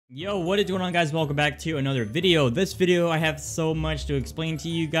Yo, what is going on, guys? Welcome back to another video. This video, I have so much to explain to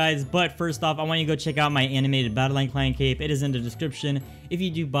you guys, but first off, I want you to go check out my animated Battleline Clan cape. It is in the description. If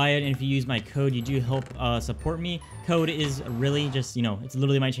you do buy it and if you use my code, you do help support me. Code is really just, it's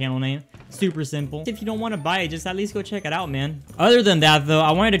literally my channel name. Super simple. If you don't want to buy it, just at least go check it out, man. Other than that, though,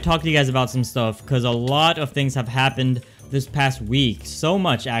 I wanted to talk to you guys about some stuff because a lot of things have happened this past week. So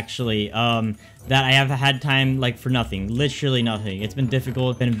much, actually. That I have had time for nothing, literally nothing. It's been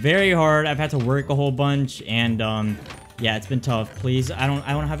difficult, been very hard. I've had to work a whole bunch, and yeah, it's been tough. Please, I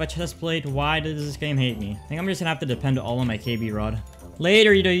don't have a chest plate. Why does this game hate me? I think I'm just gonna have to depend all on my KB rod.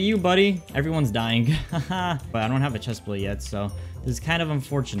 Later, you buddy. Everyone's dying. But I don't have a chest plate yet, so this is kind of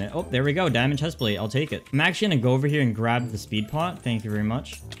unfortunate. Oh, there we go, diamond chest plate. I'll take it. I'm actually gonna go over here and grab the speed pot. Thank you very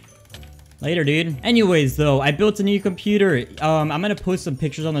much. Later, dude. Anyways, though, I built a new computer. I'm gonna post some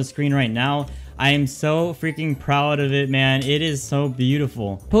pictures on the screen right now. I am so freaking proud of it, man. It is so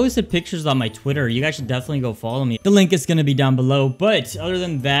beautiful. Posted pictures on my Twitter. You guys should definitely go follow me. The link is gonna be down below. But other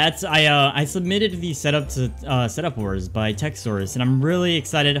than that, I submitted the setup to Setup Wars by TechSource, and I'm really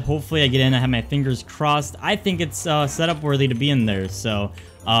excited. Hopefully, I get in. I have my fingers crossed. I think it's setup worthy to be in there. So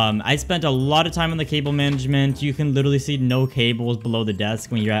I spent a lot of time on the cable management. You can literally see no cables below the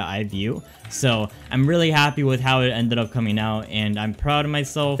desk when you're at eye view. So I'm really happy with how it ended up coming out, and I'm proud of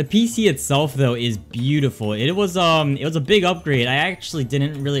myself. The PC itself, though, is beautiful. It was a big upgrade. I actually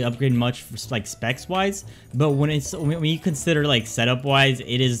didn't really upgrade much for specs wise, but when you consider setup wise,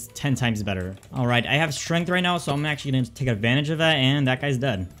 it is 10 times better. All right, I have strength right now, so I'm actually gonna take advantage of that, and that guy's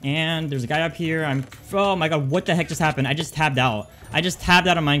dead. And there's a guy up here. Oh my god, what the heck just happened? I just tabbed out. I just tabbed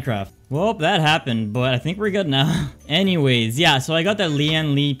out of Minecraft. Well, that happened, but I think we're good now. Anyways, yeah, so I got that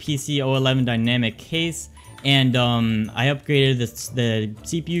Lian Li PC011 dynamic case, and I upgraded the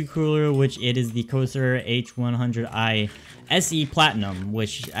CPU cooler, which it is the Corsair H100i SE Platinum,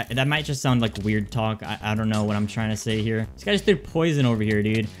 which that might just sound like weird talk. I don't know what I'm trying to say here. This guy just threw poison over here,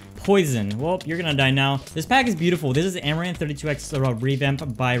 dude. Poison. Well, you're gonna die now. This pack is beautiful. This is Amaranth 32X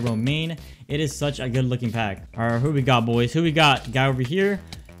Revamp by Romaine. It is such a good looking pack. All right, who we got, boys? Who we got? Guy over here.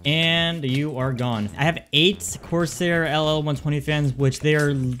 And you are gone. I have 8 Corsair LL120 fans, which they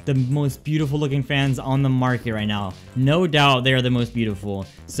are the most beautiful looking fans on the market right now. No doubt they are the most beautiful.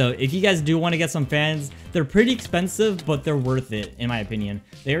 So if you guys do want to get some fans, they're pretty expensive, but they're worth it, in my opinion.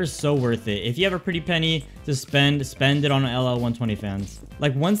 They are so worth it. If you have a pretty penny to spend it on LL120 fans.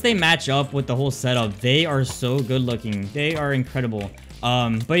 Once they match up with the whole setup, they are so good looking. They are incredible.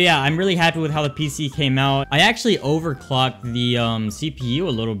 But yeah, I'm really happy with how the PC came out. I actually overclocked the CPU a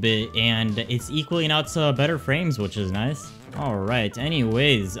little bit, and it's equaling out to better frames, which is nice. Alright,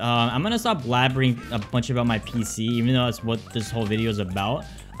 anyways, I'm gonna stop blabbering a bunch about my PC, even though that's what this whole video is about.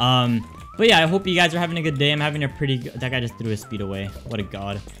 But yeah, I hope you guys are having a good day. I'm having a pretty good... That guy just threw his speed away. What a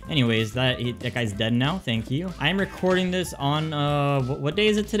god. Anyways, that guy's dead now. Thank you. I'm recording this on, what day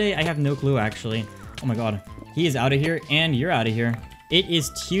is it today? I have no clue, actually. Oh my god. He is out of here, and you're out of here. It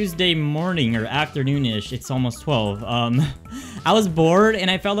is Tuesday morning or afternoon-ish. It's almost 12. I was bored and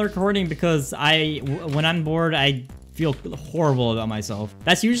I felt recording because when I'm bored, I feel horrible about myself.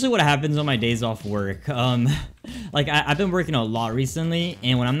 That's usually what happens on my days off work. I've been working a lot recently,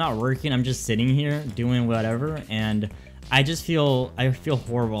 and when I'm not working, I'm just sitting here doing whatever, and I feel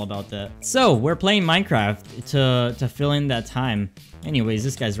horrible about that. So we're playing Minecraft to fill in that time. Anyways,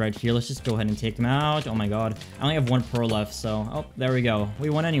 this guy's right here. Let's just go ahead and take him out. Oh my god. I only have 1 pro left, so... Oh, there we go.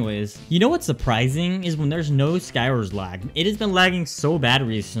 We won anyways. You know what's surprising is when there's no skywars lag. It has been lagging so bad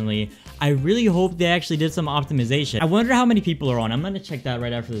recently. I really hope they actually did some optimization. I wonder how many people are on. I'm gonna check that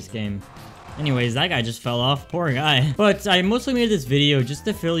right after this game. Anyways, that guy just fell off. Poor guy. But I mostly made this video just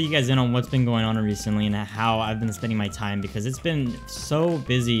to fill you guys in on what's been going on recently and how I've been spending my time, because it's been so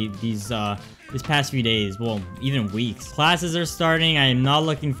busy these past few days, well, even weeks. Classes are starting. I am not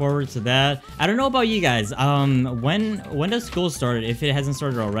looking forward to that. I don't know about you guys. When does school start, if it hasn't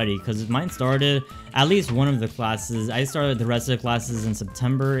started already? Because mine started at least one of the classes. I started the rest of the classes in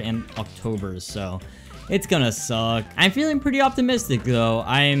September and October, so it's gonna suck. I'm feeling pretty optimistic though.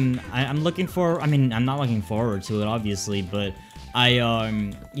 I'm looking for, I'm not looking forward to it obviously, but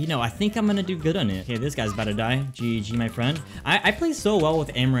I think I'm gonna do good on it. Okay, this guy's about to die. GG, my friend. I play so well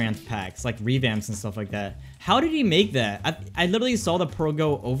with Amaranth packs, like revamps and stuff like that. How did he make that? I literally saw the pro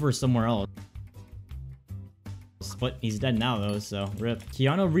go over somewhere else. But he's dead now though, so rip.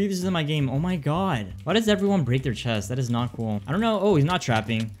 Keanu Reeves is in my game. Oh my god. Why does everyone break their chest? That is not cool. I don't know. Oh, he's not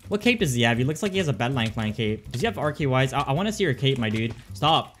trapping. What cape does he have? He looks like he has a Battleline Clan cape. Does he have RKYs? I want to see your cape, my dude.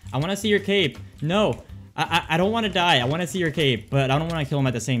 Stop. I want to see your cape. No. I don't want to die. I want to see your cape, but I don't want to kill him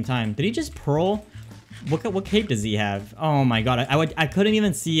at the same time. Did he just pearl? What cape does he have? Oh my god, I couldn't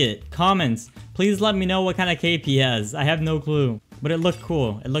even see it. Comments, please let me know what kind of cape he has. I have no clue. But it looked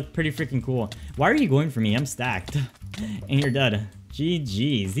cool. It looked pretty freaking cool. Why are you going for me? I'm stacked. And you're dead.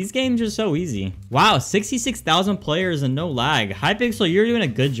 GG's. These games are so easy. Wow, 66,000 players and no lag. Hypixel, you're doing a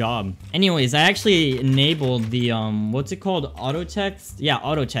good job. Anyways, I actually enabled the, what's it called? Auto text? Yeah,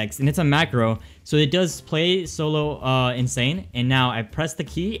 auto text. And it's a macro. So it does play solo insane. And now I press the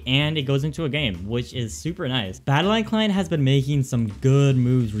key and it goes into a game, which is super nice. Battleline Client has been making some good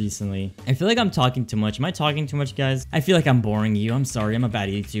moves recently. I feel like I'm talking too much. Am I talking too much, guys? I feel like I'm boring you. I'm sorry. I'm a bad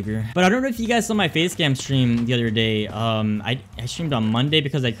YouTuber. But I don't know if you guys saw my facecam stream the other day. I streamed on Monday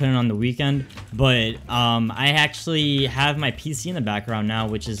because I couldn't on the weekend. But I actually have my PC in the background now,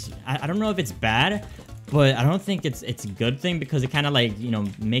 which is, I don't know if it's bad, but I don't think it's a good thing because it kind of like, you know,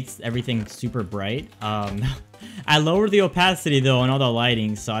 makes everything super bright. I lowered the opacity though and all the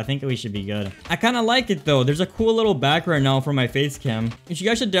lighting, so I think we should be good. I kind of like it though. There's a cool little background now for my face cam. You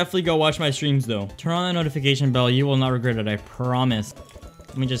guys should definitely go watch my streams though. Turn on the notification bell. You will not regret it, I promise.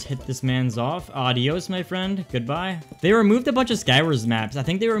 Let me just hit this man's off. Adios, my friend. Goodbye. They removed a bunch of Skywars maps. I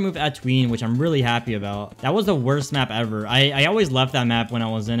think they removed Tatooine, which I'm really happy about. That was the worst map ever. I always left that map when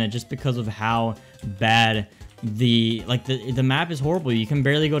I was in it just because of how bad the map is horrible. You can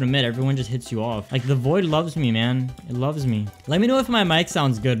barely go to mid. Everyone just hits you off. Like, the void loves me, man. It loves me. Let me know if my mic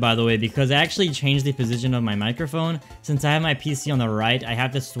sounds good, by the way, because I actually changed the position of my microphone. Since I have my PC on the right, I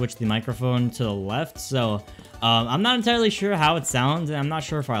have to switch the microphone to the left, so I'm not entirely sure how it sounds, and I'm not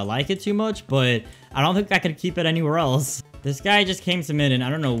sure if I like it too much, but I don't think I could keep it anywhere else. This guy just came to mid, and I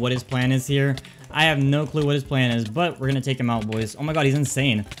don't know what his plan is here. I have no clue what his plan is, but we're gonna take him out, boys. Oh my god, he's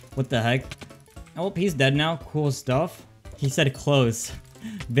insane. What the heck? Oh, he's dead now. Cool stuff. He said close.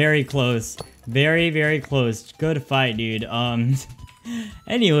 Very close. Very, very close. Good fight, dude.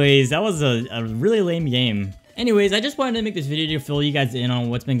 Anyways, that was a really lame game. Anyways, I just wanted to make this video to fill you guys in on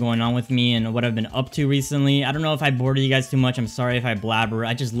what's been going on with me and what I've been up to recently. I don't know if I bored you guys too much. I'm sorry if I blabber.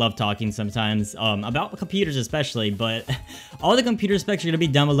 I just love talking sometimes, about computers especially, but all the computer specs are going to be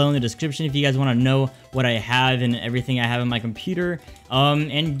down below in the description if you guys want to know what I have and everything I have in my computer.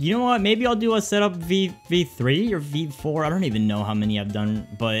 And you know what? Maybe I'll do a setup V3 or V4. I don't even know how many I've done,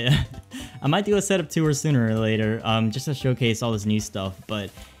 but I might do a setup 2 or sooner or later, just to showcase all this new stuff, but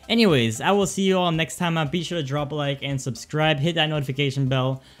anyways, I will see you all next time. Be sure to drop a like and subscribe. Hit that notification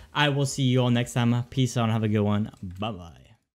bell. I will see you all next time. Peace out and have a good one. Bye-bye.